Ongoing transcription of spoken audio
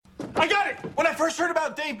I got it! When I first heard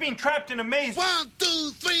about Dave being trapped in a maze... 1, 2,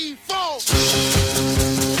 3, 4!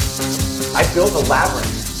 I built a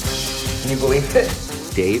labyrinth. Can you believe it?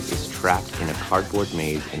 Dave is trapped in a cardboard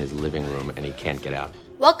maze in his living room and he can't get out.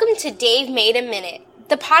 Welcome to Dave Made a Minute,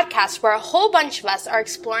 the podcast where a whole bunch of us are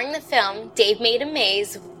exploring the film Dave Made a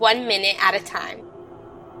Maze 1 minute at a time.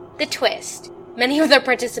 The twist. Many of the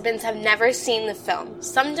participants have never seen the film.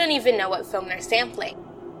 Some don't even know what film they're sampling.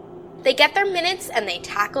 They get their minutes and they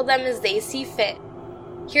tackle them as they see fit.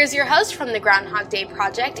 Here's your host from the Groundhog Day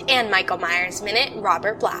Project and Michael Myers Minute,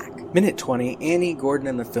 Robert Black. Minute 20, Annie, Gordon,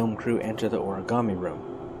 and the film crew enter the origami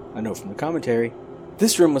room. A note from the commentary.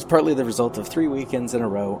 This room was partly the result of 3 weekends in a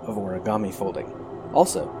row of origami folding.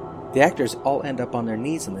 Also, the actors all end up on their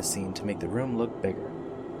knees in this scene to make the room look bigger.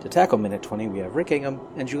 To tackle Minute 20, we have Rick Ingham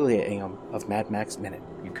and Julia Ingham of Mad Max Minute.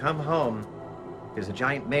 You come home, there's a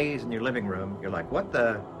giant maze in your living room. You're like, what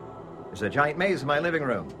the? There's a giant maze in my living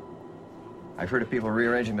room. I've heard of people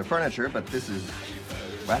rearranging the furniture, but this is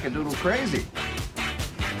wackadoodle crazy.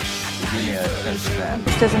 Give me a sense of that.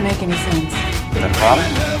 This doesn't make any sense. Is that a problem?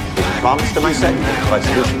 Is it promise to my segment? My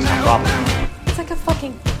solution is a problem. It's like a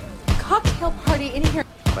fucking cocktail party in here.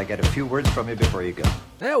 I get a few words from you before you go.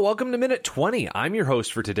 Yeah, welcome to Minute 20. I'm your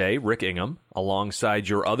host for today, Rick Ingham, alongside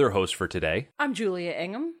your other host for today. I'm Julia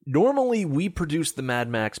Ingham. Normally, we produce the Mad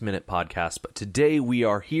Max Minute podcast, but today we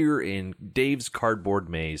are here in Dave's cardboard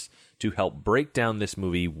maze to help break down this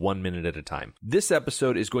movie 1 minute at a time. This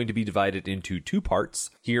episode is going to be divided into 2 parts.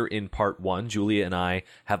 Here in part 1, Julia and I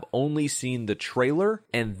have only seen the trailer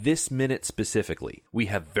and this minute specifically. We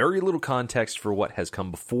have very little context for what has come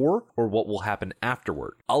before or what will happen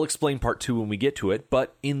afterward. I'll explain part 2 when we get to it,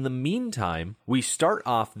 but in the meantime, we start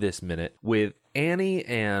off this minute with Annie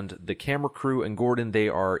and the camera crew and Gordon. They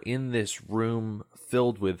are in this room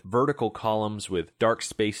filled with vertical columns with dark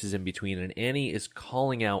spaces in between, and Annie is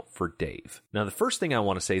calling out for Dave. Now, the first thing I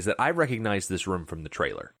want to say is that I recognize this room from the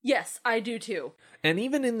trailer. Yes, I do too. And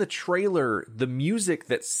even in the trailer, the music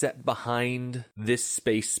that's set behind this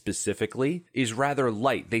space specifically is rather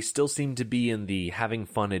light. They still seem to be in the having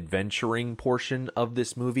fun adventuring portion of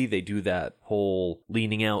this movie. They do that whole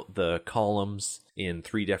leaning out the columns in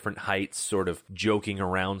 3 different heights, sort of joking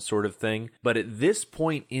around sort of thing. But at this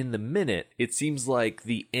point in the minute, it seems like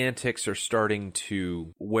the antics are starting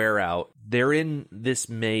to wear out. They're in this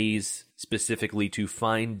maze specifically to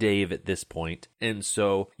find Dave at this point. And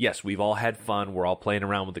so, yes, we've all had fun. We're all playing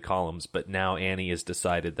around with the columns, but now Annie has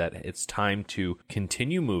decided that it's time to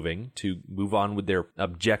continue moving, to move on with their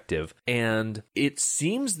objective. And it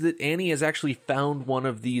seems that Annie has actually found one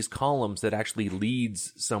of these columns that actually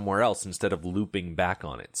leads somewhere else instead of looping back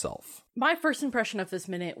on itself. My first impression of this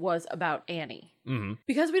minute was about Annie. Mm-hmm.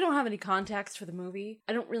 Because we don't have any context for the movie,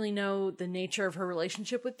 I don't really know the nature of her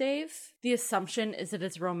relationship with Dave. The assumption is that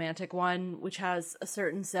it's a romantic one, which has a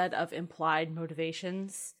certain set of implied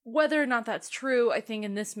motivations. Whether or not that's true, I think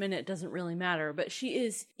in this minute doesn't really matter, but she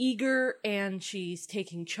is eager and she's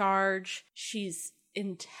taking charge. She's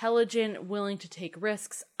intelligent, willing to take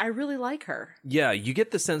risks. I really like her. Yeah, you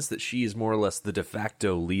get the sense that she is more or less the de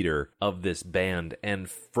facto leader of this band, and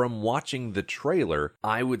from watching the trailer,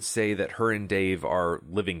 I would say that her and Dave are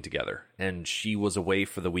living together, and she was away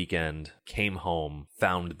for the weekend, came home,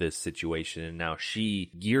 found this situation, and now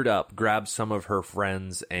she geared up, grabbed some of her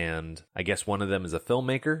friends, and I guess one of them is a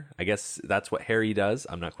filmmaker. I guess that's what Harry does.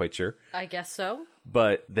 I'm not quite sure. I guess so.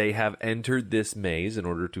 But they have entered this maze in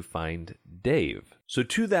order to find Dave. So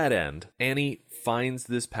to that end, Annie finds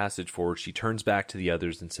this passage forward. She turns back to the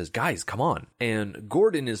others and says, guys, come on. And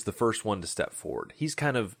Gordon is the first one to step forward. He's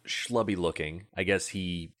kind of schlubby looking. I guess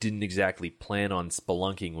he didn't exactly plan on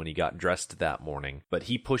spelunking when he got dressed that morning, but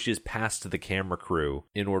he pushes past the camera crew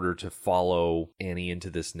in order to follow Annie into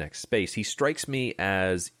this next space. He strikes me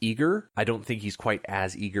as eager. I don't think he's quite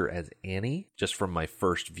as eager as Annie, just from my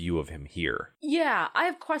first view of him here. Yeah, I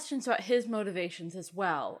have questions about his motivations as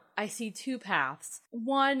well. I see 2 paths.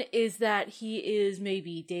 One is that he is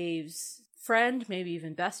maybe Dave's friend, maybe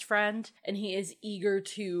even best friend, and he is eager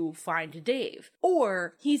to find Dave.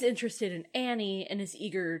 Or he's interested in Annie and is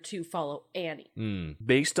eager to follow Annie.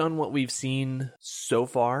 Based on what we've seen so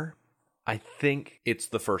far, I think it's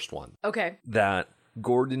the first one. Okay. That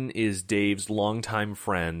Gordon is Dave's longtime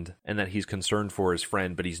friend and that he's concerned for his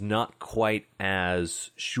friend, but he's not quite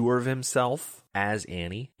as sure of himself as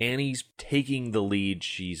Annie. Annie's taking the lead.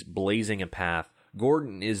 She's blazing a path.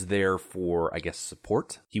 Gordon is there for, I guess,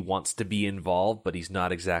 support. He wants to be involved, but he's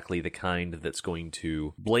not exactly the kind that's going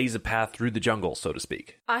to blaze a path through the jungle, so to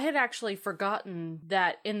speak. I had actually forgotten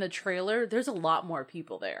that in the trailer, there's a lot more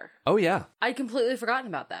people there. Oh, yeah. I'd completely forgotten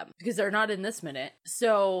about them because they're not in this minute.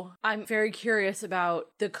 So I'm very curious about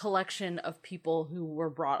the collection of people who were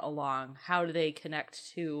brought along. How do they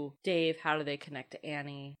connect to Dave? How do they connect to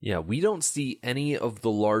Annie? Yeah, we don't see any of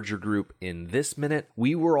the larger group in this minute.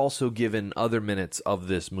 We were also given other minutes of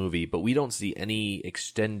this movie, but we don't see any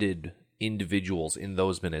extended individuals in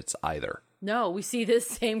those minutes either. No, we see this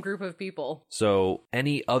same group of people. So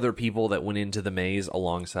any other people that went into the maze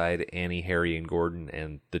alongside Annie, Harry, and Gordon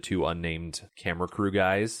and the two unnamed camera crew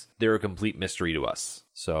guys, they're a complete mystery to us.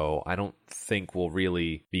 So I don't think we'll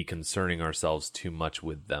really be concerning ourselves too much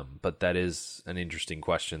with them. But that is an interesting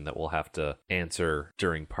question that we'll have to answer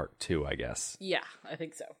during part 2, I guess. Yeah, I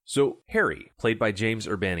think so. So Harry, played by James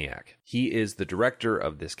Urbaniak, he is the director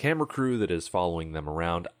of this camera crew that is following them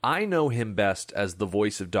around. I know him best as the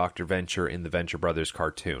voice of Dr. Venture in the Venture Brothers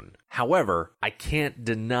cartoon. However, I can't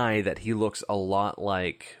deny that he looks a lot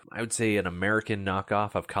like, I would say, an American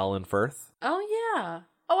knockoff of Colin Firth. Oh, yeah.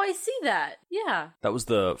 Oh, I see that. Yeah. That was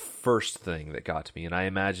the first thing that got to me. And I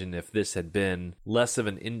imagine if this had been less of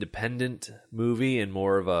an independent movie and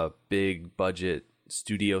more of a big budget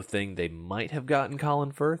studio thing, they might have gotten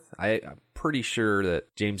Colin Firth. I'm pretty sure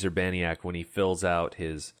that James Urbaniak, when he fills out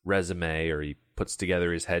his resume or he puts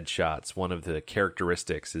together his headshots, one of the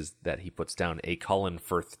characteristics is that he puts down a Colin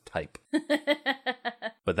Firth type.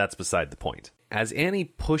 But that's beside the point. As Annie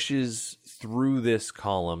pushes through this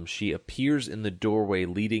column, she appears in the doorway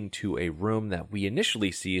leading to a room that we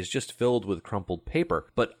initially see is just filled with crumpled paper.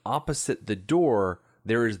 But opposite the door,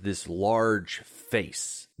 there is this large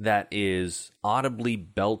face that is audibly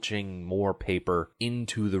belching more paper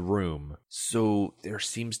into the room. So there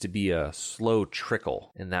seems to be a slow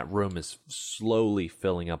trickle, and that room is slowly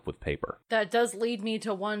filling up with paper. That does lead me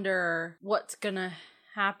to wonder what's gonna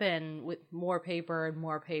happen with more paper and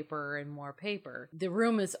more paper and more paper. The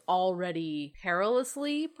room is already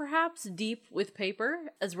perilously, perhaps, deep with paper.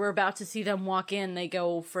 As we're about to see them walk in, they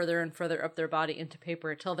go further and further up their body into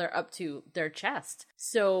paper until they're up to their chest.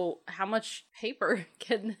 So how much paper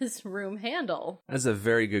can this room handle? That's a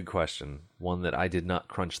very good question. One that I did not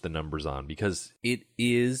crunch the numbers on because it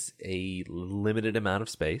is a limited amount of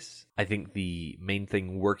space. I think the main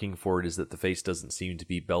thing working for it is that the face doesn't seem to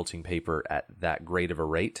be belching paper at that great of a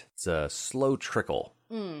rate. It's a slow trickle.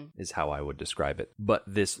 Is how I would describe it. But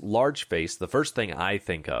this large face, the first thing I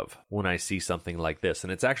think of when I see something like this,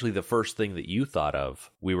 and it's actually the first thing that you thought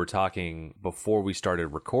of, we were talking before we started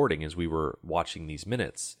recording as we were watching these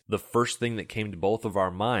minutes. The first thing that came to both of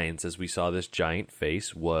our minds as we saw this giant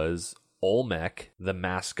face was Olmec, the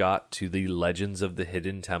mascot to the Legends of the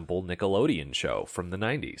Hidden Temple Nickelodeon show from the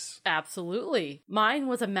 90s. Absolutely. Mine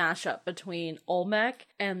was a mashup between Olmec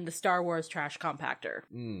and the Star Wars trash compactor.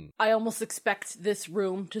 I almost expect this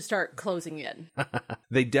room to start closing in.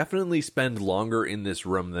 They definitely spend longer in this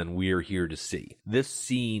room than we're here to see. This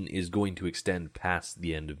scene is going to extend past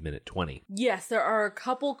the end of minute 20. Yes, there are a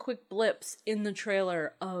couple quick blips in the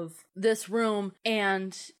trailer of this room,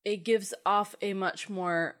 and it gives off a much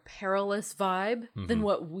more perilous vibe than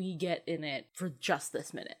what we get in it for just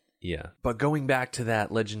this minute. Yeah. But going back to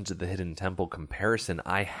that Legends of the Hidden Temple comparison,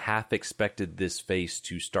 I half expected this face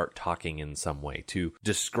to start talking in some way, to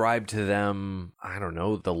describe to them, I don't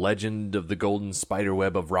know, the legend of the golden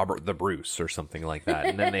spiderweb of Robert the Bruce or something like that.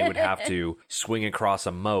 And then they would have to swing across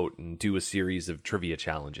a moat and do a series of trivia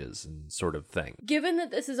challenges and sort of thing. Given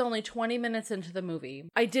that this is only 20 minutes into the movie,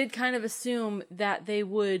 I did kind of assume that they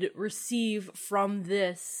would receive from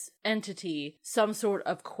this entity some sort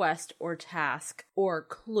of quest or task or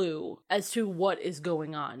clue as to what is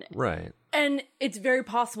going on. Right. And it's very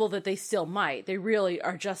possible that they still might. They really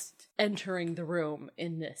are just entering the room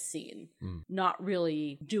in this scene, not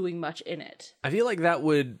really doing much in it. I feel like that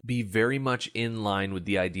would be very much in line with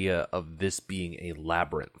the idea of this being a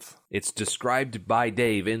labyrinth. It's described by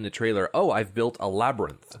Dave in the trailer, oh, I've built a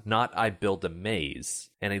labyrinth, not I built a maze.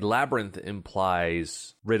 And a labyrinth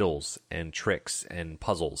implies riddles and tricks and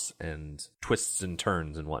puzzles and twists and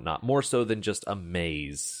turns and whatnot, more so than just a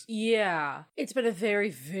maze. Yeah. It's been a very,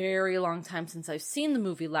 very long time since I've seen the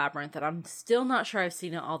movie Labyrinth, and I'm still not sure I've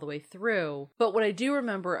seen it all the way through. But what I do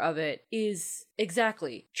remember of it is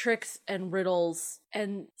exactly tricks and riddles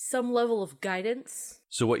and some level of guidance.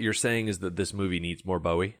 So what you're saying is that this movie needs more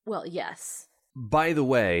Bowie? Well, yes. By the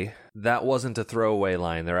way, that wasn't a throwaway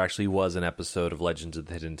line. There actually was an episode of Legends of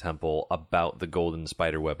the Hidden Temple about the golden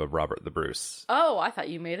spiderweb of Robert the Bruce. Oh, I thought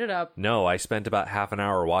you made it up. No, I spent about half an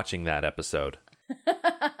hour watching that episode.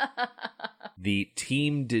 The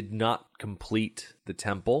team did not complete the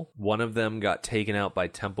temple. One of them got taken out by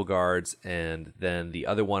temple guards, and then the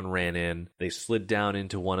other one ran in. They slid down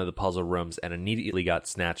into one of the puzzle rooms and immediately got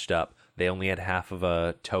snatched up. They only had half of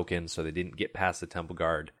a token, so they didn't get past the temple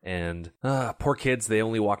guard. And poor kids, they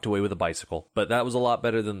only walked away with a bicycle. But that was a lot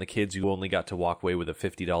better than the kids who only got to walk away with a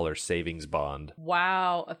 $50 savings bond.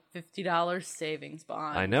 Wow, a $50 savings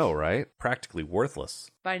bond. I know, right? Practically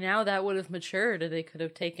worthless. By now, that would have matured and they could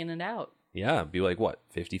have taken it out. Yeah, it'd be like, what,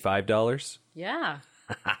 $55? Yeah.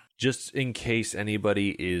 Just in case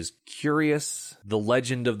anybody is curious, the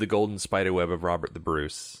legend of the Golden Spiderweb of Robert the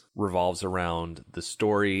Bruce revolves around the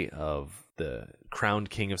story of the crowned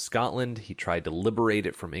king of Scotland. He tried to liberate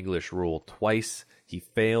it from English rule twice. He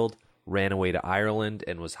failed, ran away to Ireland,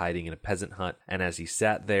 and was hiding in a peasant hut. And as he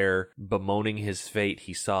sat there bemoaning his fate,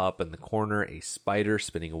 he saw up in the corner a spider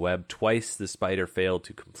spinning a web. Twice the spider failed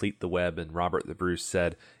to complete the web, and Robert the Bruce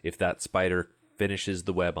said, if that spider finishes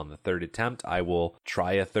the web on the third attempt, I will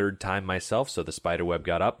try a third time myself. So the spider web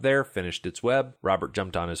got up there, finished its web. Robert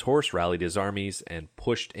jumped on his horse, rallied his armies, and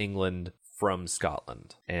pushed England from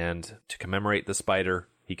Scotland. And to commemorate the spider,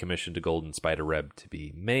 he commissioned a golden spider web to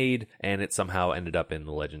be made, and it somehow ended up in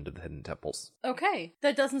the Legend of the Hidden Temples. Okay,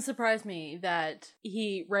 that doesn't surprise me that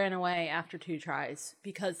he ran away after 2 tries,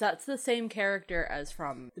 because that's the same character as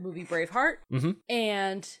from the movie Braveheart. Mm-hmm.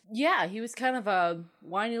 And yeah, he was kind of a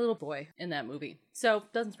whiny little boy in that movie. So,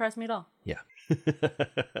 doesn't surprise me at all. Yeah.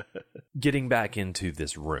 Getting back into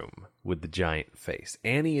this room with the giant face,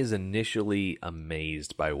 Annie is initially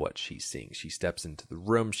amazed by what she's seeing. She steps into the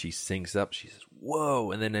room, she sinks up, she says,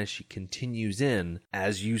 whoa, and then as she continues in,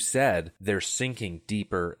 as you said, they're sinking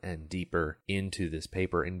deeper and deeper into this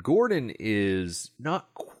paper, and Gordon is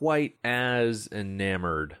not quite as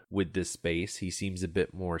enamored with this space. He seems a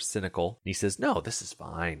bit more cynical. He says, no, this is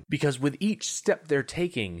fine, because with each step they're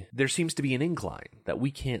taking, there seems to be an incline that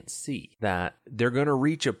we can't see, that they're going to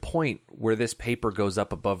reach a point where this paper goes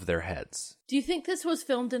up above their heads. Do you think this was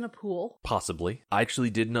filmed in a pool? Possibly. I actually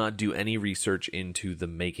did not do any research into the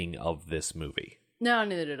making of this movie. No,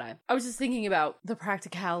 neither did I. I was just thinking about the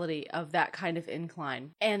practicality of that kind of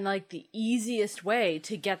incline. And like the easiest way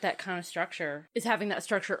to get that kind of structure is having that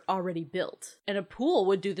structure already built. And a pool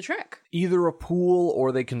would do the trick. Either a pool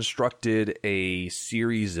or they constructed a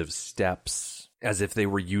series of steps as if they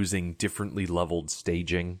were using differently leveled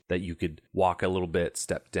staging that you could walk a little bit,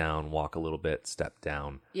 step down, walk a little bit, step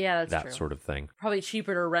down. Yeah, that's that true. Sort of thing. Probably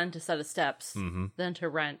cheaper to rent a set of steps than to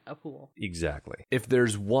rent a pool. Exactly. If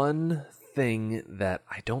there's one thing that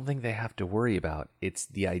I don't think they have to worry about, it's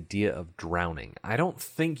the idea of drowning. I don't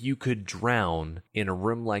think you could drown in a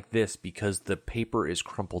room like this because the paper is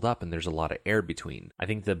crumpled up and there's a lot of air between. I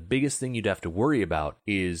think the biggest thing you'd have to worry about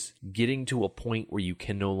is getting to a point where you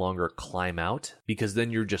can no longer climb out, because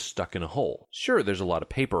then you're just stuck in a hole. Sure, there's a lot of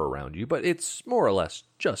paper around you, but it's more or less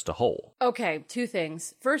just a hole. Okay, 2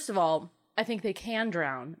 things. First of all, I think they can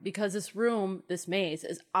drown because this room, this maze,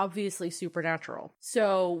 is obviously supernatural.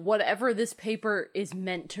 So whatever this paper is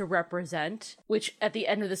meant to represent, which at the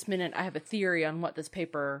end of this minute, I have a theory on what this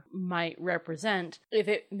paper might represent. If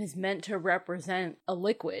it is meant to represent a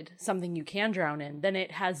liquid, something you can drown in, then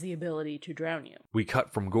it has the ability to drown you. We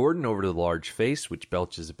cut from Gordon over to the large face, which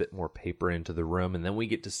belches a bit more paper into the room, and then we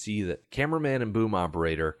get to see that cameraman and boom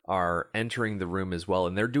operator are entering the room as well,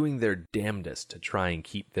 and they're doing their damnedest to try and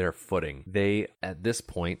keep their footing. They, at this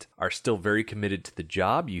point, are still very committed to the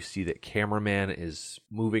job. You see that cameraman is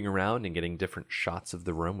moving around and getting different shots of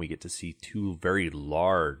the room. We get to see 2 very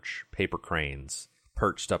large paper cranes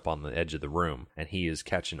perched up on the edge of the room, and he is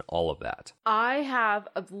catching all of that. I have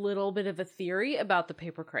a little bit of a theory about the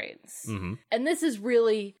paper cranes. And this is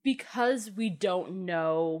really because we don't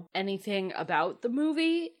know anything about the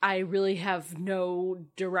movie. I really have no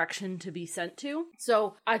direction to be sent to.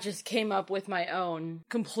 So I just came up with my own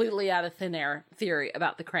completely out of thin air theory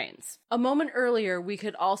about the cranes. A moment earlier, we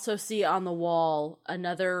could also see on the wall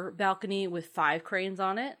another balcony with 5 cranes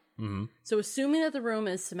on it. So assuming that the room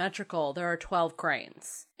is symmetrical, there are 12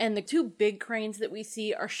 cranes. And the 2 big cranes that we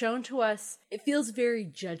see are shown to us, it feels very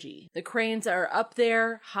judgy. The cranes are up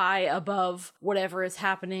there, high above whatever is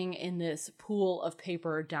happening in this pool of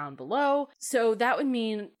paper down below. So that would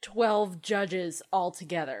mean 12 judges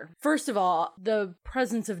altogether. First of all, the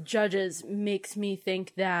presence of judges makes me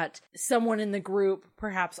think that someone in the group,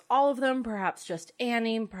 perhaps all of them, perhaps just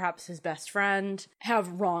Annie, perhaps his best friend,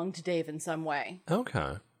 have wronged Dave in some way.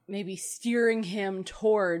 Okay. Maybe steering him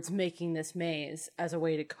towards making this maze as a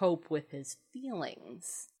way to cope with his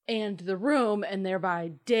feelings. and the room, and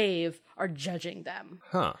thereby Dave, are judging them.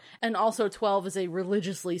 Huh. And also 12 is a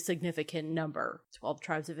religiously significant number. 12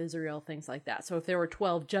 tribes of Israel, things like that. So if there were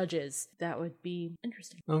 12 judges, that would be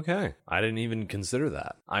interesting. Okay. I didn't even consider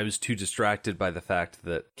that. I was too distracted by the fact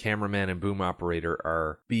that cameraman and boom operator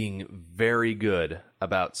are being very good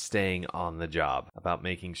about staying on the job, about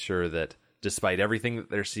making sure that despite everything that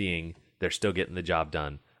they're seeing, they're still getting the job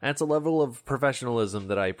done. That's a level of professionalism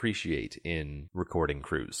that I appreciate in recording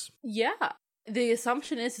crews. Yeah. The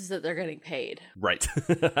assumption is that they're getting paid. Right.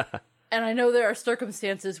 And I know there are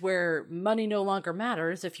circumstances where money no longer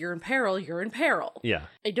matters. If you're in peril, you're in peril. Yeah.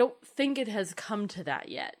 I don't think it has come to that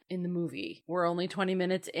yet in the movie. We're only 20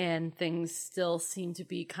 minutes in. Things still seem to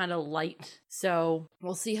be kind of light. So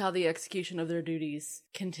we'll see how the execution of their duties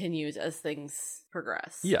continues as things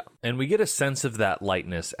progress. Yeah. And we get a sense of that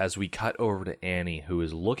lightness as we cut over to Annie, who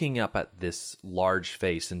is looking up at this large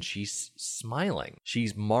face and she's smiling.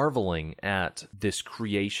 She's marveling at this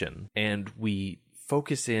creation. And we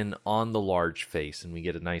focus in on the large face and we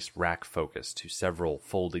get a nice rack focus to several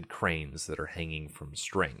folded cranes that are hanging from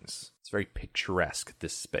strings. It's very picturesque,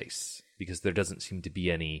 this space, because there doesn't seem to be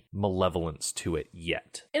any malevolence to it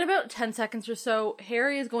yet. In about 10 seconds or so,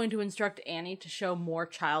 Harry is going to instruct Annie to show more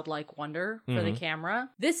childlike wonder for the camera.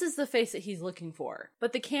 This is the face that he's looking for,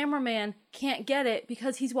 but the cameraman can't get it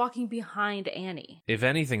because he's walking behind Annie. If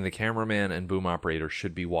anything, the cameraman and boom operator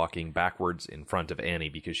should be walking backwards in front of Annie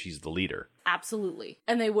because she's the leader. Absolutely.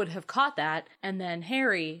 And they would have caught that, and then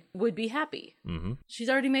Harry would be happy. Mm-hmm. She's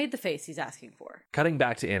already made the face he's asking for. Cutting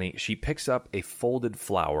back to Annie, she picks up a folded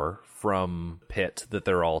flower from pit that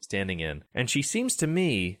they're all standing in, and she seems to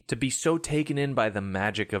me to be so taken in by the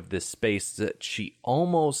magic of this space that she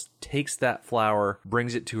almost takes that flower,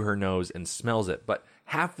 brings it to her nose, and smells it. But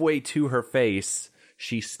halfway to her face,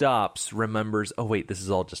 she stops, remembers, oh wait, this is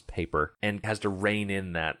all just paper, and has to rein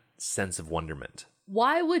in that sense of wonderment.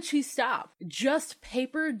 Why would she stop? Just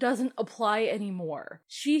paper doesn't apply anymore.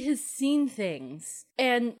 She has seen things,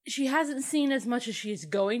 and she hasn't seen as much as she's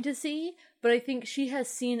going to see, but I think she has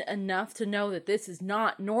seen enough to know that this is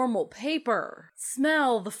not normal paper.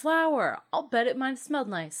 Smell the flower. I'll bet it might have smelled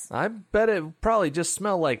nice. I bet it probably just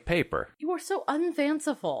smelled like paper. You are so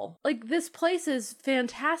unfanciful. Like, this place is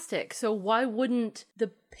fantastic, so why wouldn't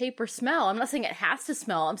the paper smell? I'm not saying it has to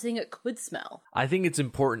smell, I'm saying it could smell. I think it's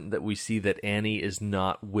important that we see that Annie is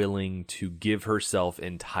not willing to give herself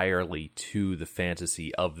entirely to the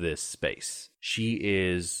fantasy of this space. She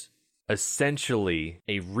is essentially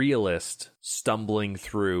a realist stumbling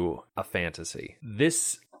through a fantasy.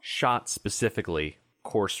 This shot specifically,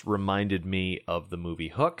 of course, reminded me of the movie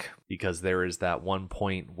Hook, because there is that one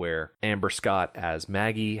point where Amber Scott as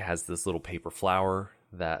Maggie has this little paper flower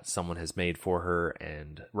that someone has made for her,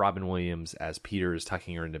 and Robin Williams as Peter is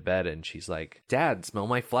tucking her into bed, and she's like, Dad, smell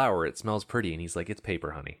my flower, it smells pretty. And he's like, it's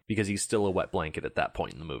paper, honey, because he's still a wet blanket at that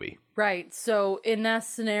point in the movie. Right, so in that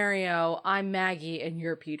scenario, I'm Maggie and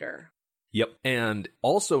you're Peter. Yep. And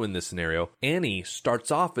also in this scenario, Annie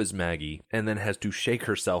starts off as Maggie and then has to shake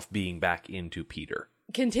herself being back into Peter.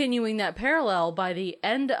 Continuing that parallel, by the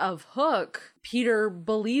end of Hook, Peter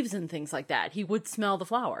believes in things like that. He would smell the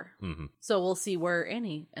flower. Mm-hmm. So we'll see where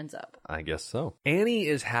Annie ends up. I guess so. Annie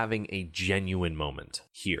is having a genuine moment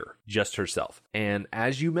here, just herself. And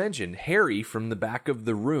as you mentioned, Harry from the back of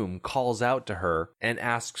the room calls out to her and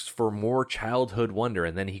asks for more childhood wonder.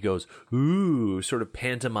 And then he goes, ooh, sort of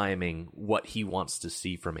pantomiming what he wants to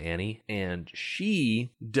see from Annie. And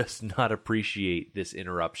she does not appreciate this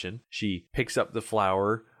interruption. She picks up the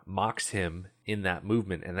flower, mocks him in that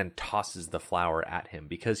movement, and then tosses the flower at him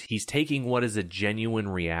because he's taking what is a genuine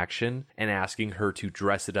reaction and asking her to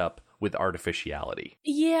dress it up with artificiality.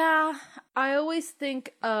 Yeah, I always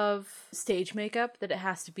think of stage makeup, that it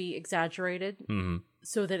has to be exaggerated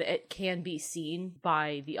so that it can be seen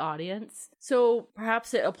by the audience. So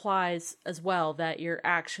perhaps it applies as well that your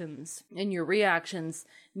actions and your reactions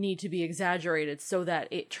need to be exaggerated so that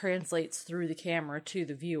it translates through the camera to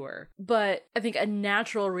the viewer. But I think a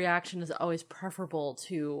natural reaction is always preferable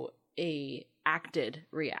to a acted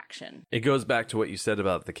reaction. It goes back to what you said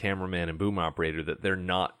about the cameraman and boom operator, that they're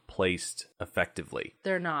not placed effectively.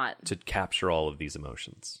 They're not. To capture all of these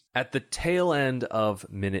emotions. At the tail end of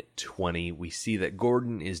minute 20, we see that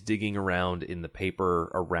Gordon is digging around in the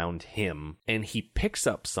paper around him, and he picks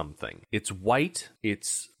up something. It's white,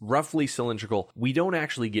 it's roughly cylindrical. We don't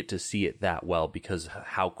actually get to see it that well because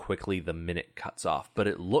how quickly the minute cuts off, but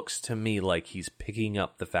it looks to me like he's picking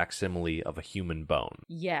up the facsimile of a human bone.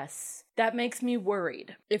 Yes. That makes makes me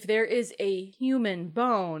worried. If there is a human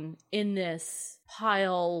bone in this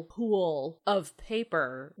pool of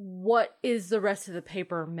paper, what is the rest of the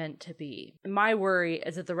paper meant to be? My worry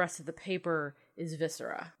is that the rest of the paper is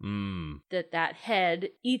viscera. That head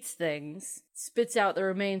eats things, spits out the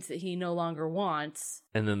remains that he no longer wants.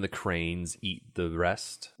 And then the cranes eat the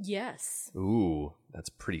rest? Yes. Ooh, that's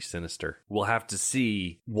pretty sinister. We'll have to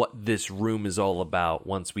see what this room is all about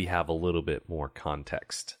once we have a little bit more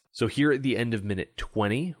context. So here at the end of minute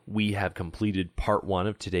 20, we have completed part 1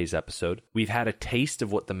 of today's episode. We've had a taste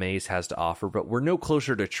of what the maze has to offer, but we're no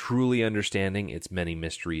closer to truly understanding its many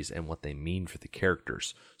mysteries and what they mean for the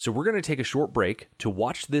characters. So we're going to take a short break to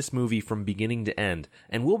watch this movie from beginning to end,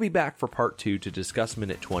 and we'll be back for part 2 to discuss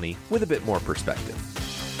minute 20 with a bit more perspective.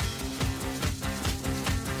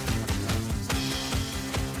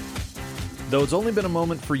 Though it's only been a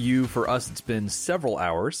moment for you, for us it's been several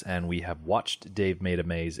hours, and we have watched Dave Made a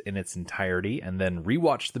Maze in its entirety, and then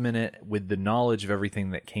rewatched the minute with the knowledge of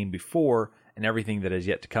everything that came before and everything that is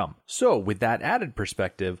yet to come. So, with that added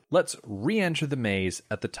perspective, let's re-enter the maze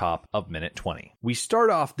at the top of minute 20. We start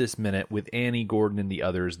off this minute with Annie, Gordon, and the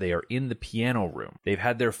others. They are in the piano room. They've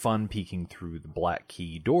had their fun peeking through the black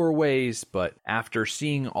key doorways, but after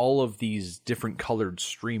seeing all of these different colored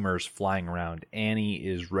streamers flying around, Annie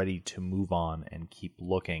is ready to move on and keep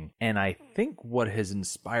looking. And I think what has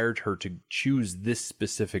inspired her to choose this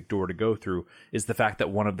specific door to go through is the fact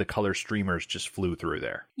that one of the color streamers just flew through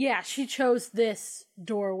there. Yeah, she chose this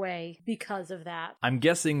doorway because of that. I'm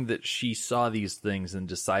guessing that she saw these things and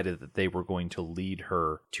decided that they were going to lead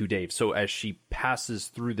her to Dave. So as she passes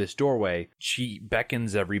through this doorway, she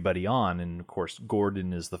beckons everybody on. And of course,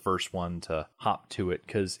 Gordon is the first one to hop to it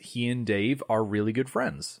because he and Dave are really good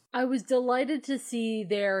friends. I was delighted to see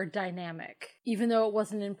their dynamic. Even though it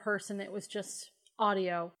wasn't in person, it was just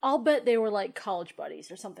audio. I'll bet they were like college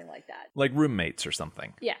buddies or something like that. Like roommates or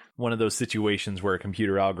something. Yeah. One of those situations where a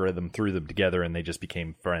computer algorithm threw them together and they just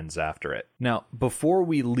became friends after it. Now, before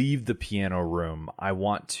we leave the piano room, I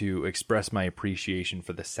want to express my appreciation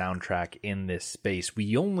for the soundtrack in this space.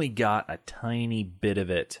 We only got a tiny bit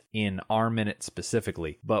of it in our minute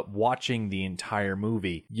specifically, but watching the entire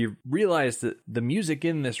movie, you realize that the music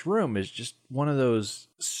in this room is just one of those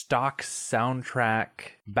stock soundtrack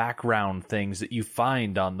background things that you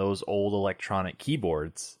find on those old electronic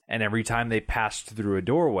keyboards. And every time they passed through a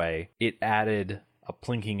doorway, it added a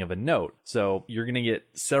plinking of a note. So you're going to get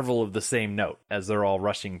several of the same note as they're all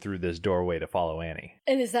rushing through this doorway to follow Annie.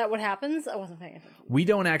 And is that what happens? I wasn't paying attention. We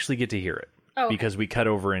don't actually get to hear it. Oh, okay. Because we cut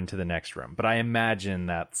over into the next room. But I imagine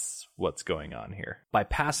that's what's going on here. By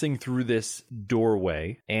passing through this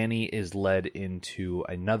doorway, Annie is led into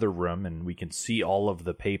another room, and we can see all of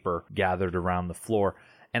the paper gathered around the floor.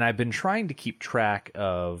 And I've been trying to keep track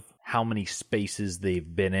of how many spaces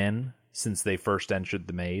they've been in since they first entered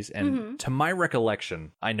the maze. And to my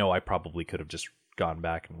recollection, I know I probably could have just gone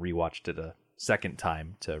back and rewatched it a second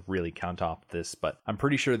time to really count off this, but I'm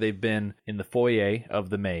pretty sure they've been in the foyer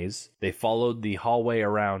of the maze. They followed the hallway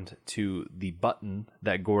around to the button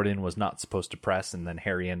that Gordon was not supposed to press, and then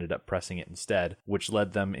Harry ended up pressing it instead, which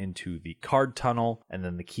led them into the card tunnel, and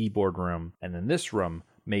then the keyboard room, and then this room,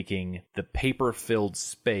 making the paper-filled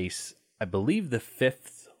space, I believe, the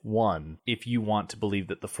fifth one, if you want to believe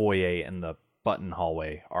that the foyer and the button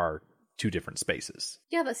hallway are two different spaces.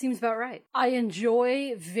 Yeah, that seems about right. I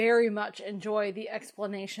very much enjoy the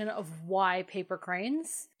explanation of why paper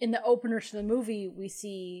cranes. In the opener to the movie, we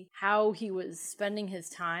see how he was spending his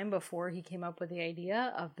time before he came up with the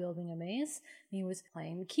idea of building a maze. He was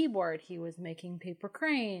playing the keyboard, he was making paper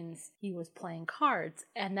cranes, he was playing cards,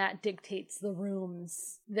 and that dictates the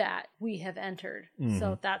rooms that we have entered.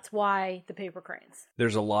 So that's why the paper cranes.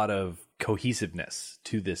 There's a lot of cohesiveness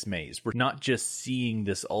to this maze. We're not just seeing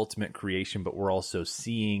this ultimate creation, but we're also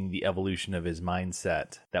seeing the evolution of his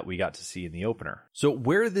mindset that we got to see in the opener. So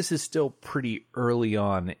where this is still pretty early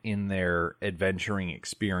on in their adventuring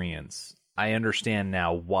experience, I understand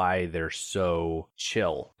now why they're so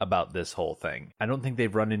chill about this whole thing. I don't think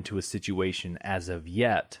they've run into a situation as of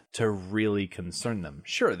yet to really concern them.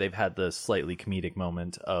 Sure, they've had the slightly comedic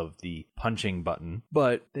moment of the punching button,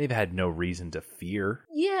 but they've had no reason to fear.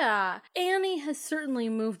 Yeah, Annie has certainly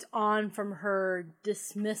moved on from her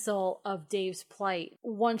dismissal of Dave's plight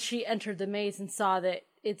once she entered the maze and saw that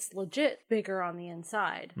it's legit bigger on the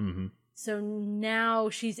inside. So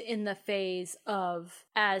now she's in the phase of,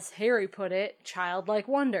 as Harry put it, childlike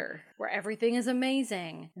wonder, where everything is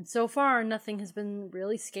amazing. And so far, nothing has been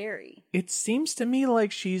really scary. It seems to me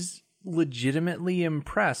like she's legitimately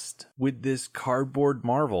impressed with this cardboard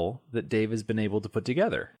marvel that Dave has been able to put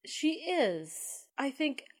together. She is. I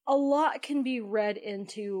think a lot can be read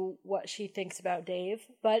into what she thinks about Dave,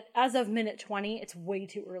 but as of minute 20, it's way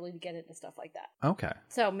too early to get into stuff like that. Okay.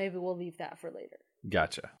 So maybe we'll leave that for later.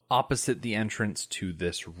 Gotcha. Opposite the entrance to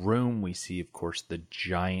this room, we see, of course, the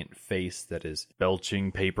giant face that is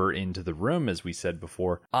belching paper into the room, as we said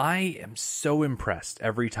before. I am so impressed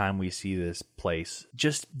every time we see this place.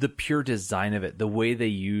 Just the pure design of it, the way they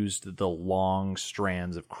used the long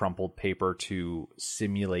strands of crumpled paper to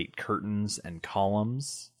simulate curtains and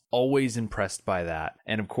columns. Always impressed by that.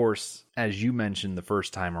 And of course, as you mentioned the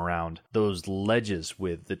first time around, those ledges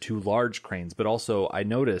with the two large cranes, but also I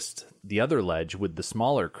noticed the other ledge with the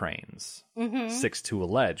smaller cranes, 6 to a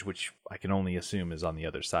ledge, which I can only assume is on the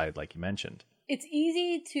other side, like you mentioned. It's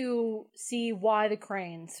easy to see why the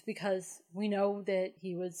cranes, because we know that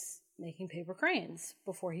he was making paper cranes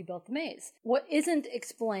before he built the maze. What isn't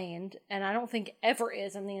explained, and I don't think ever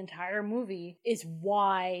is in the entire movie, is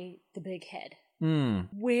why the big head.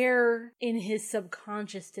 Where in his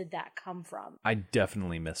subconscious did that come from? I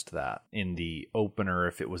definitely missed that in the opener,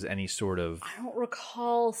 if it was any sort of... I don't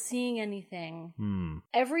recall seeing anything.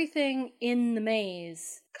 Everything in the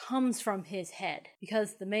maze comes from his head,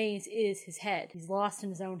 because the maze is his head. He's lost in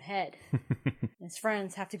his own head. His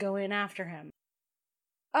friends have to go in after him.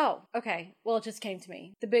 Oh, okay. Well, it just came to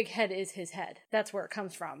me. The big head is his head. That's where it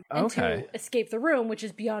comes from. And Okay. to escape the room, which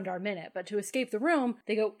is beyond our minute, but to escape the room,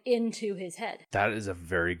 they go into his head. That is a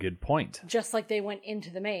very good point. Just like they went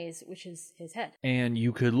into the maze, which is his head. And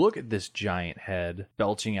you could look at this giant head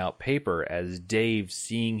belching out paper as Dave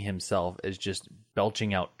seeing himself as just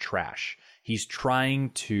belching out trash. He's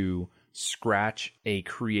trying to scratch a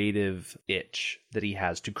creative itch that he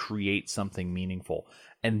has to create something meaningful.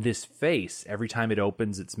 And this face, every time it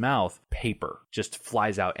opens its mouth, paper just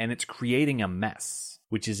flies out and it's creating a mess,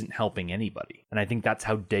 which isn't helping anybody. And I think that's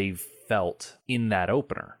how Dave felt in that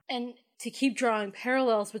opener. And to keep drawing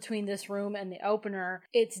parallels between this room and the opener,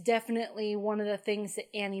 it's definitely one of the things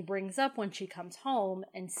that Annie brings up when she comes home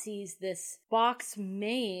and sees this box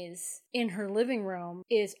maze in her living room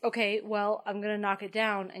is, okay, well, I'm going to knock it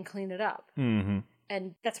down and clean it up.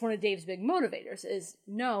 And that's one of Dave's big motivators is,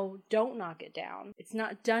 no, don't knock it down. It's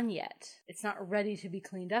not done yet. It's not ready to be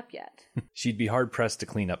cleaned up yet. She'd be hard-pressed to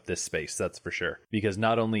clean up this space, that's for sure. Because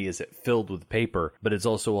not only is it filled with paper, but it's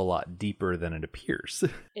also a lot deeper than it appears.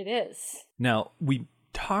 It is. Now, we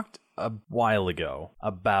talked a while ago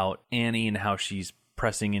about Annie and how she's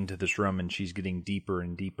pressing into this room and she's getting deeper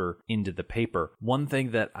and deeper into the paper. One thing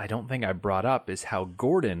that I don't think I brought up is how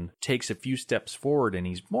Gordon takes a few steps forward and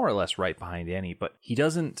he's more or less right behind Annie, but he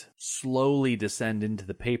doesn't slowly descend into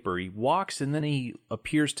the paper. He walks and then he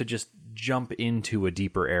appears to just jump into a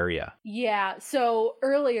deeper area. Yeah, so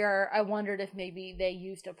earlier I wondered if maybe they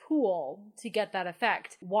used a pool to get that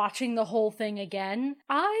effect. Watching the whole thing again,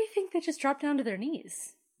 I think they just dropped down to their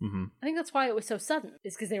knees. I think that's why it was so sudden,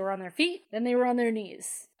 is because they were on their feet, then they were on their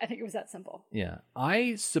knees. I think it was that simple. Yeah.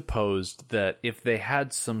 I supposed that if they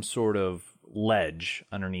had some sort of ledge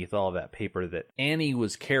underneath all of that paper, that Annie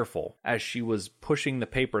was careful. As she was pushing the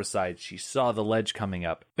paper aside, she saw the ledge coming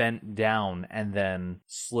up, bent down, and then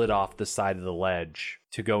slid off the side of the ledge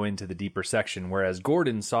to go into the deeper section, whereas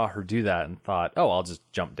Gordon saw her do that and thought, oh, I'll just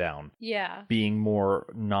jump down. Yeah. Being more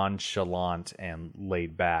nonchalant and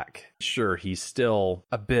laid back. Sure, he's still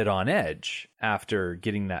a bit on edge after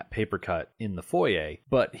getting that paper cut in the foyer,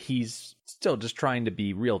 but he's still just trying to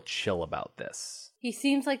be real chill about this. He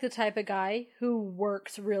seems like the type of guy who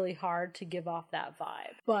works really hard to give off that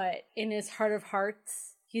vibe. But in his heart of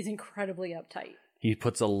hearts, he's incredibly uptight. He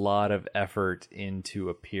puts a lot of effort into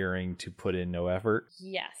appearing to put in no effort.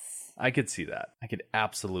 Yes. I could see that. I could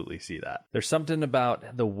absolutely see that. There's something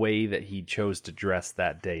about the way that he chose to dress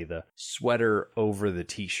that day, the sweater over the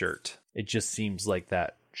t-shirt. It just seems like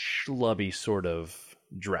that schlubby sort of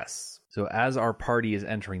dress. So as our party is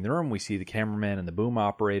entering the room, we see the cameraman and the boom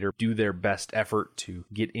operator do their best effort to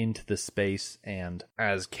get into the space. And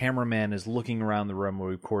as cameraman is looking around the room,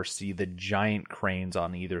 we of course see the giant cranes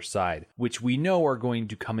on either side, which we know are going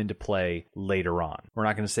to come into play later on. We're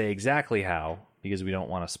not going to say exactly how, because we don't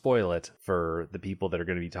want to spoil it for the people that are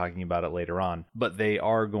going to be talking about it later on, but they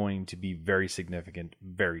are going to be very significant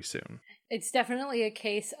very soon. It's definitely a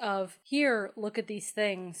case of, here, look at these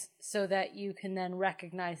things so that you can then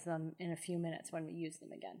recognize them in a few minutes when we use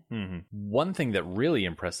them again. One thing that really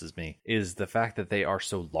impresses me is the fact that they are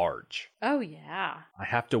so large. Oh, yeah. I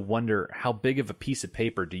have to wonder, how big of a piece of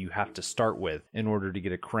paper do you have to start with in order to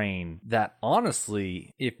get a crane that,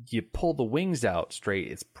 honestly, if you pull the wings out straight,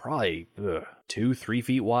 it's probably 2-3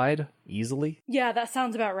 feet wide easily. Yeah, that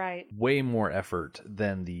sounds about right. Way more effort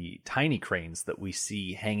than the tiny cranes that we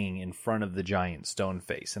see hanging in front front of the giant stone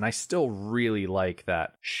face. And I still really like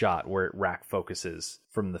that shot where it rack focuses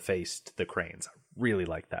from the face to the cranes. Really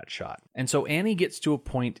like that shot. And so Annie gets to a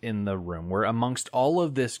point in the room where amongst all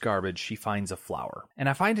of this garbage, she finds a flower. And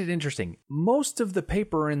I find it interesting. Most of the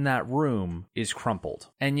paper in that room is crumpled,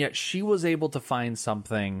 and yet she was able to find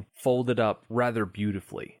something folded up rather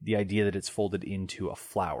beautifully. The idea that it's folded into a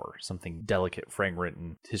flower, something delicate, fragrant,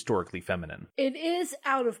 and historically feminine. It is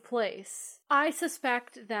out of place. I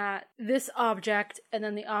suspect that this object and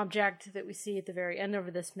then the object that we see at the very end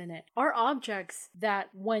of this minute are objects that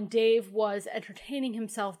when Dave was entertaining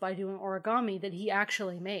himself by doing origami that he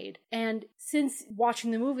actually made. And since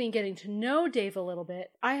watching the movie and getting to know Dave a little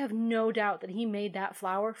bit, I have no doubt that he made that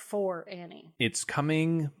flower for Annie. It's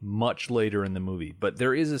coming much later in the movie, but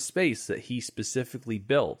there is a space that he specifically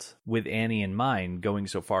built with Annie in mind, going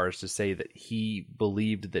so far as to say that he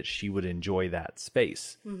believed that she would enjoy that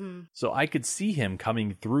space. Mm-hmm. So I could see him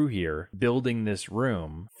coming through here, building this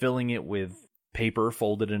room, filling it with paper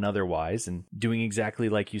folded and otherwise, and doing exactly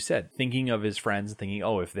like you said, thinking of his friends, thinking,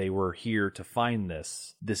 oh, if they were here to find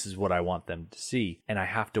this, this is what I want them to see. And I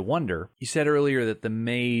have to wonder, you said earlier that the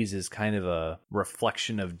maze is kind of a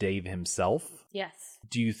reflection of Dave himself. Yes.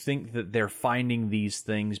 Do you think that they're finding these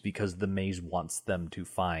things because the maze wants them to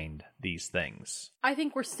find these things? I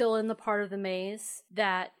think we're still in the part of the maze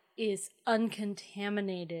that is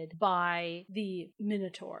uncontaminated by the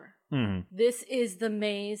Minotaur. Mm-hmm. This is the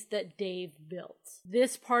maze that Dave built.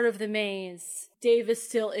 This part of the maze, Dave is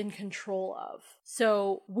still in control of.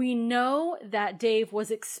 So we know that Dave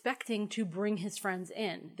was expecting to bring his friends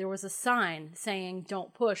in. There was a sign saying,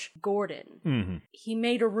 "Don't push Gordon." Mm-hmm. He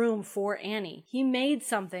made a room for Annie. He made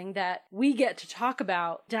something that we get to talk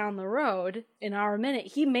about down the road in our minute.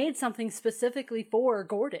 He made something specifically for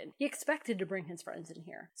Gordon. He expected to bring his friends in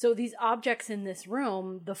here. So these objects in this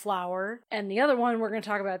room, the flower, and the other one we're going to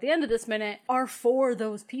talk about at the end of this minute, are for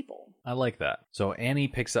those people. I like that. So Annie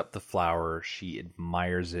picks up the flower. She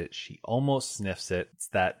admires it. She almost sniffs it. It's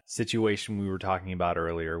that situation we were talking about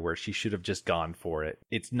earlier where she should have just gone for it.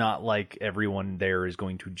 It's not like everyone there is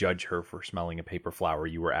going to judge her for smelling a paper flower.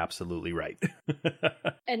 You were absolutely right.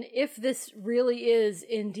 And if this really is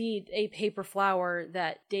indeed a paper flower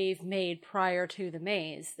that Dave made prior to the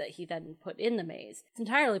maze, that he then put in the maze, it's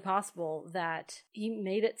entirely possible that he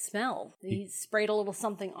made it smell. He sprayed a little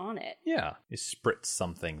something on it. Yeah. He spritzed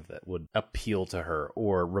something that would appeal to her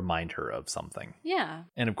or remind her of something. Yeah.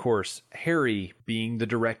 And of course, Harry, being the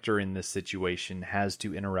director in this situation, has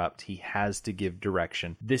to interrupt. He has to give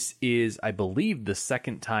direction. This is, I believe, the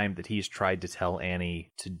second time that he's tried to tell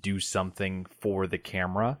Annie to do something for the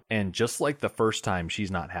camera. And just like the first time,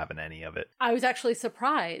 she's not having any of it. I was actually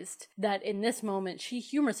surprised that in this moment, she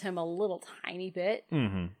humors him a little tiny bit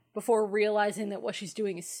before realizing that what she's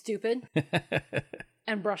doing is stupid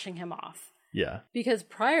and brushing him off. Yeah. Because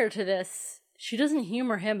prior to this, she doesn't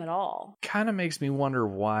humor him at all. Kind of makes me wonder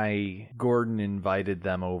why Gordon invited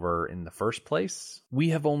them over in the first place. We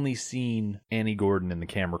have only seen Annie Gordon and the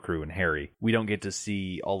camera crew and Harry. We don't get to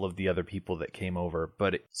see all of the other people that came over,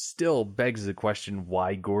 but it still begs the question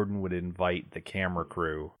why Gordon would invite the camera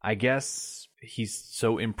crew. I guess he's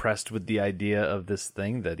so impressed with the idea of this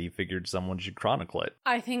thing that he figured someone should chronicle it.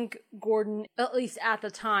 I think Gordon, at least at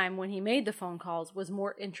the time when he made the phone calls, was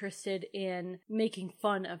more interested in making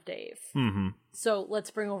fun of Dave. Mm-hmm. So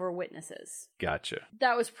let's bring over witnesses. Gotcha.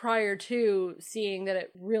 That was prior to seeing that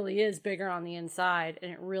it really is bigger on the inside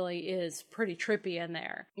and it really is pretty trippy in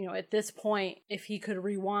there. You know, at this point, if he could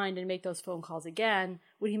rewind and make those phone calls again,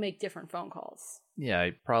 would he make different phone calls? Yeah,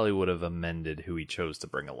 I probably would have amended who he chose to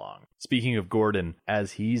bring along. Speaking of Gordon,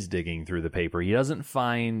 as he's digging through the paper, he doesn't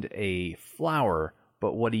find a flower,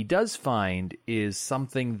 but what he does find is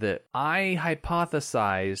something that I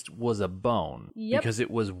hypothesized was a bone. Yep. Because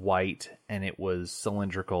it was white and it was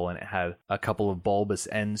cylindrical and it had a couple of bulbous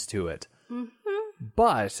ends to it. Mm-hmm.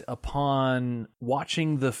 But upon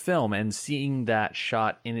watching the film and seeing that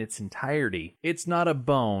shot in its entirety, it's not a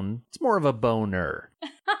bone, it's more of a boner.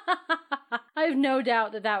 I have no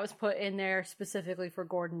doubt that that was put in there specifically for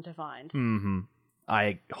Gordon to find. Mm-hmm.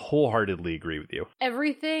 I wholeheartedly agree with you.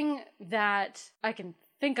 Everything that I can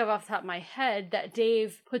think of off the top of my head that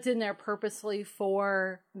Dave puts in there purposely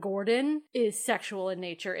for Gordon is sexual in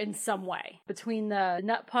nature in some way. Between the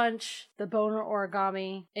nut punch, the boner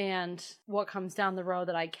origami, and what comes down the road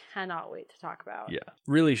that I cannot wait to talk about. Yeah.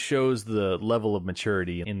 Really shows the level of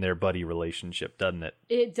maturity in their buddy relationship, doesn't it?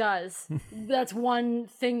 It does. That's one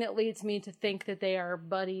thing that leads me to think that they are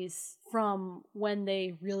buddies from when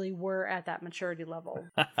they really were at that maturity level.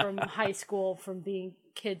 From high school, from being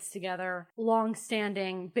kids together,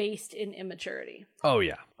 long-standing, based in immaturity. Oh,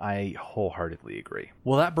 yeah. I wholeheartedly agree.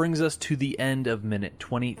 Well, that brings us to the end of minute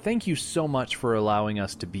 20. Thank you so much for allowing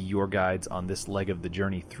us to be your guides on this leg of the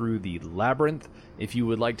journey through the labyrinth. If you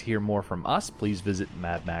would like to hear more from us, please visit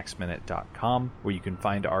madmaxminute.com, where you can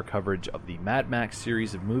find our coverage of the Mad Max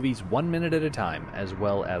series of movies 1 minute at a time, as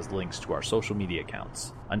well as links to our social media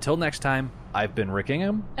accounts. Until next time, I've been Rick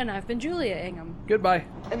Ingham. And I've been Julia Ingham. Goodbye.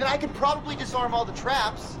 And then I could probably disarm all the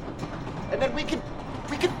traps. And then we could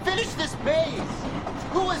finish this maze.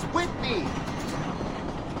 Who is with me?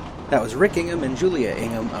 That was Rick Ingham and Julia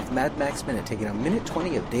Ingham of Mad Max Minute taking on minute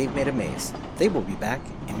 20 of Dave Made a Maze. They will be back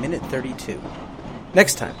in minute 32.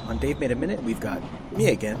 Next time on Dave Made a Minute, we've got me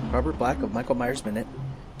again, Robert Black of Michael Myers Minute,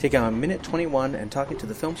 taking on minute 21 and talking to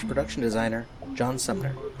the film's production designer, John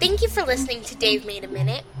Sumner. Thank you for listening to Dave Made a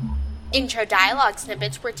Minute. Intro dialogue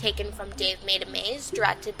snippets were taken from Dave Made a Maze,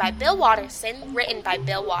 directed by Bill Watterson, written by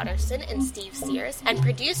Bill Watterson and Steve Sears, and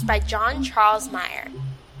produced by John Charles Meyer.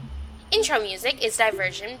 Intro music is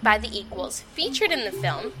Diversion by The Equals, featured in the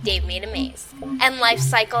film Dave Made a Maze, and Life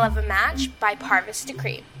Cycle of a Match by Parvis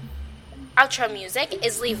Decree. Outro music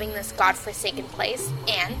is Leaving This Godforsaken Place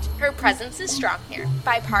and Her Presence is Strong Here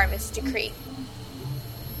by Parvis Decree.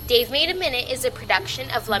 Dave Made a Minute is a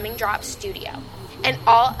production of Lemming Drop Studio and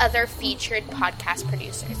all other featured podcast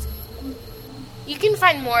producers. You can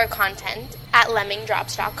find more content at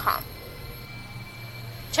lemmingdrops.com.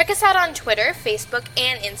 Check us out on Twitter, Facebook,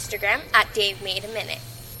 and Instagram at Dave Made a Minute.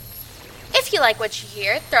 If you like what you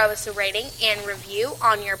hear, throw us a rating and review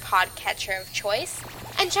on your podcatcher of choice,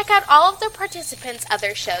 and check out all of the participants'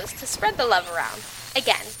 other shows to spread the love around.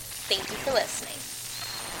 Again, thank you for listening.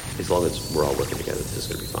 As long as we're all working together, this is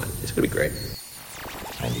going to be fine. It's going to be great.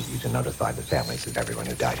 I need you to notify the families of everyone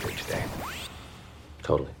who died here today.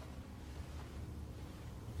 Totally.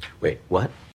 Wait, what?